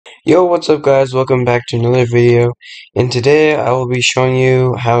Yo, what's up guys? Welcome back to another video. And today I will be showing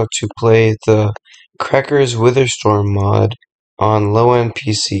you how to play the Crackers Witherstorm mod on low-end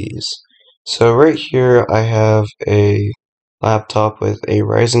PCs. So right here I have a laptop with a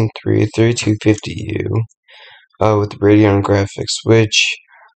Ryzen 3 3250U with Radeon graphics, which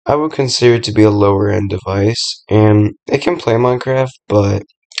I would consider to be a lower-end device. And it can play Minecraft, but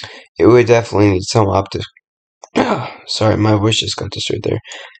it would definitely need some sorry, my voice just got destroyed there.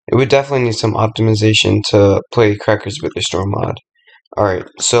 It would definitely need some optimization to play Crackers with the Storm mod. Alright,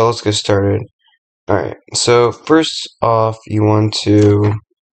 so let's get started. Alright, so first off, you want to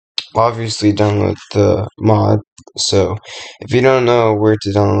obviously download the mod. So if you don't know where to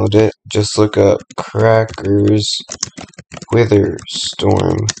download it, just look up Crackers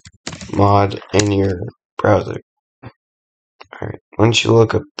Witherstorm mod in your browser. Alright, once you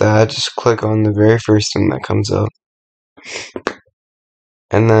look up that, just click on the very first thing that comes up.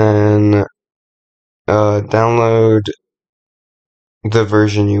 And then download the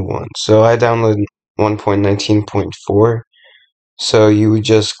version you want. So I downloaded 1.19.4. So you would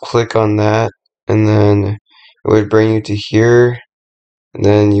just click on that, and then it would bring you to here. And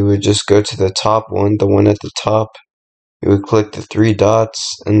then you would just go to the top one, the one at the top. You would click the three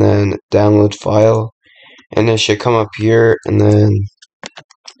dots, and then download file. And it should come up here, and then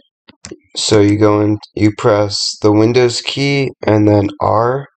so you go in, you press the Windows key, and then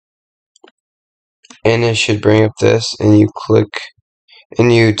R. And it should bring up this, and you click,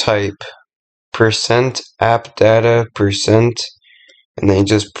 and you type %appdata%, and then you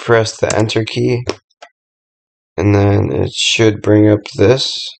just press the enter key, and then it should bring up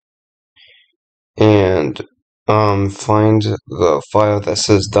this, and find the file that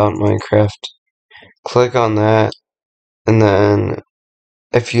says .minecraft. Click on that, and then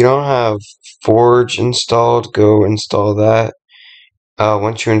if you don't have Forge installed, go install that.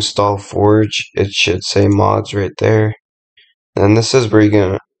 Once you install Forge, it should say mods right there. And this is where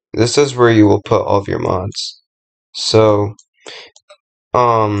you will put all of your mods. So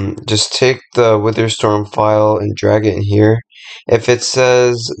just take the Witherstorm file and drag it in here. If it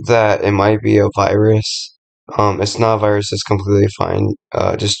says that it might be a virus, it's not a virus, it's completely fine.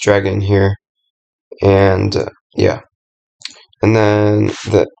 Just drag it in here, and yeah. And then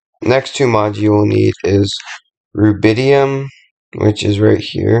the next two mods you will need is Rubidium, which is right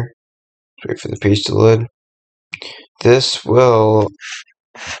here. Wait for the page to load. This will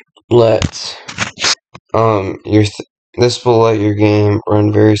let this will let your game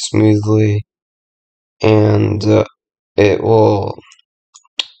run very smoothly, and it will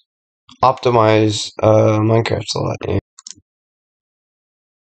optimize Minecraft a lot.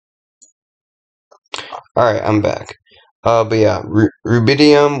 Alright, I'm back. But yeah,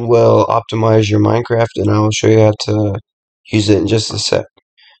 Rubidium will optimize your Minecraft, and I will show you how to use it in just a sec.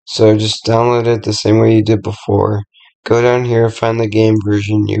 So just download it the same way you did before. Go down here, find the game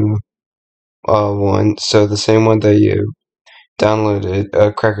version you want. So the same one that you downloaded,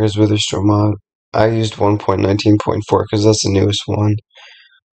 Crackers Witherstorm mod. I used 1.19.4 because that's the newest one.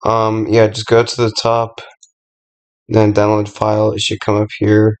 Yeah, just go to the top, then download file. It should come up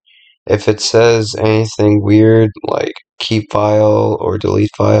here. If it says anything weird like keep file or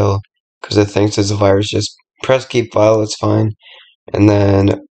delete file because it thinks it's a virus, just press keep file, it's fine. And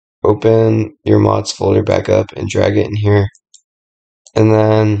then open your mods folder back up and drag it in here. And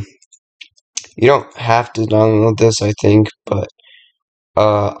then you don't have to download this, I think, but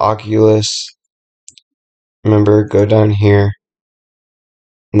Oculus, remember, go down here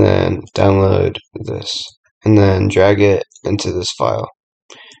and then download this and then drag it into this file.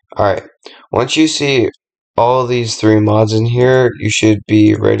 Alright, once you see all these three mods in here, you should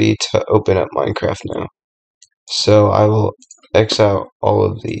be ready to open up Minecraft now. So I will X out all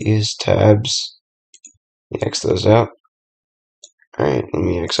of these tabs. X those out. Alright, let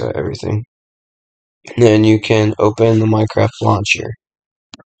me X out everything. Then you can open the Minecraft launcher.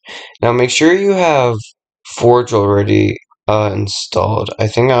 Now make sure you have Forge already installed. I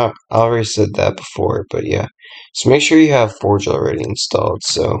think I already said that before, but yeah. So make sure you have Forge already installed.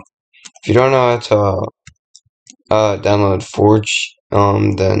 So if you don't know how to download Forge,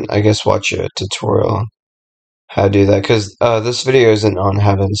 then I guess watch a tutorial on how to do that, because this video isn't on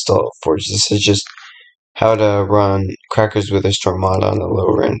how to install Forge. This is just how to run Crackers with a Storm mod on a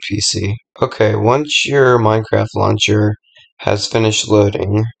lower end PC. Okay, once your Minecraft launcher has finished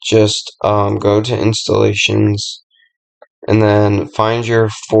loading, just go to installations and then find your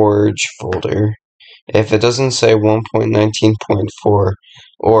Forge folder. If it doesn't say 1.19.4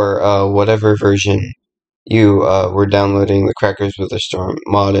 or whatever version you were downloading the Crackers with a Storm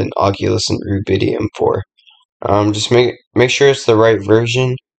mod in Oculus and Rubidium for, just make sure it's the right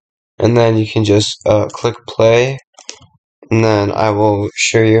version. and then you can just click play, and then I will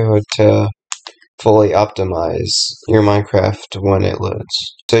show you how to fully optimize your Minecraft when it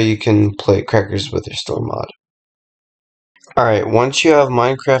loads, so you can play Crackers Witherstorm mod. Alright, once you have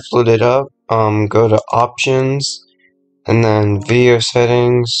Minecraft loaded up, go to options, and then video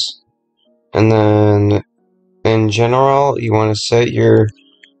settings, and then in general, you want to set your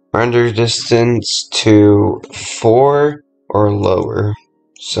render distance to 4 or lower.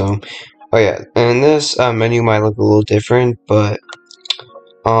 So, oh yeah, and this menu might look a little different, but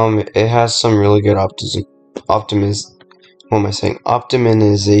it has some really good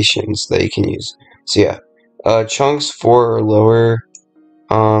optimizations that you can use. So yeah, chunks 4 or lower,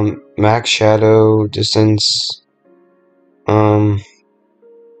 max shadow distance,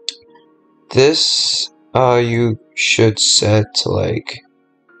 this you should set to like,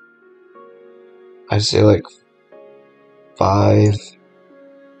 I say like 5.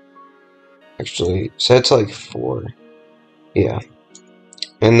 Actually, set to like 4. Yeah.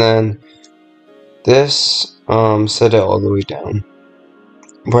 And then this, set it all the way down.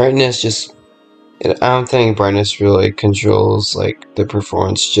 Brightness I don't think brightness really controls like the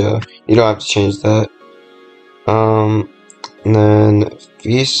performance, Joe. You don't have to change that. And then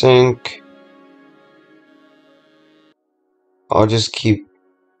VSync, I'll just keep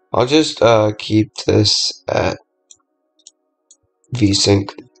this at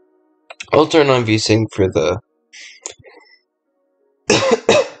VSync. I'll turn on VSync for the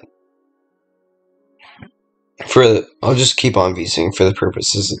I'll just keep on VSync for the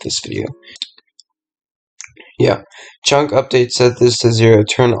purposes of this video. Yeah. Chunk update, set this to 0.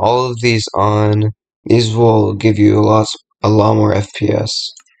 Turn all of these on. These will give you a lot more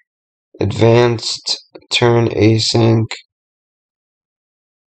FPS. Advanced, turn async.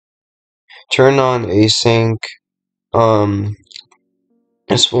 Turn on async.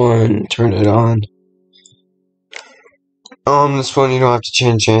 This one, turn it on. This one you don't have to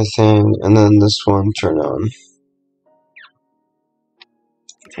change anything, and then this one, turn on.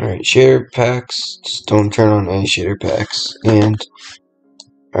 Alright, shader packs, just don't turn on any shader packs, and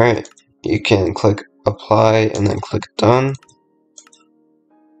alright, you can click apply and then click done.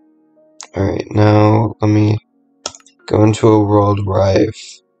 Alright, now let me go into a world where I've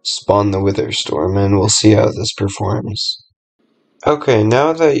spawned the Witherstorm, and we'll see how this performs. Okay,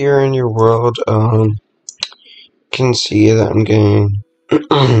 now that you're in your world, you can see that I'm getting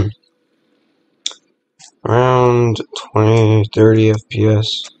around 20-30 FPS,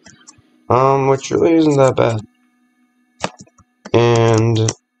 which really isn't that bad.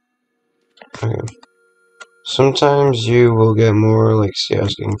 And okay, sometimes you will get more, like, see, I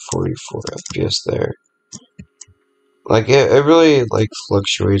was getting 44 FPS there. Like, it really, like,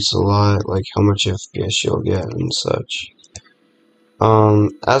 fluctuates a lot, like, how much FPS you'll get and such.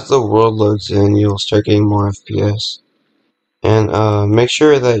 As the world loads in, you'll start getting more FPS. And, make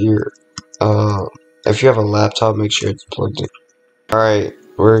sure that you're, if you have a laptop, make sure it's plugged in. Alright,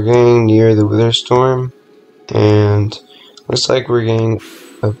 we're getting near the Witherstorm, and looks like we're getting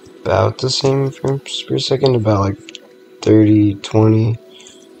about the same frames per second, about like 30, 20,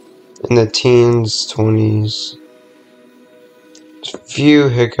 in the teens, 20s. A few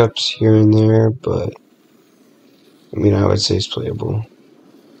hiccups here and there, but I mean, I would say it's playable.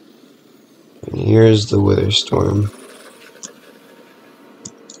 And here's the Witherstorm.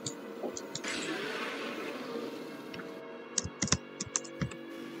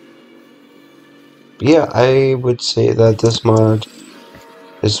 Yeah, I would say that this mod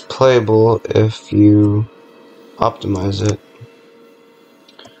is playable if you optimize it.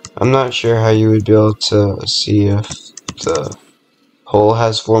 I'm not sure how you would be able to see if the hole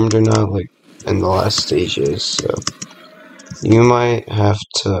has formed or not, like in the last stages, so you might have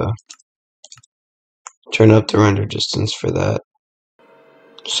to turn up the render distance for that.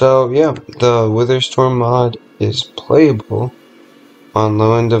 So yeah, the Witherstorm mod is playable on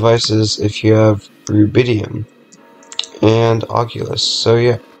low-end devices if you have Rubidium and Oculus. So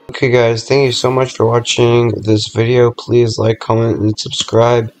yeah. Okay guys, thank you so much for watching this video. Please like, comment, and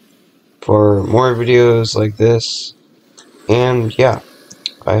subscribe for more videos like this. And yeah,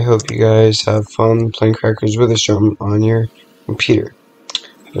 I hope you guys have fun playing Crackers Witherstorm on your computer.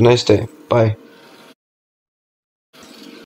 Have a nice day. Bye.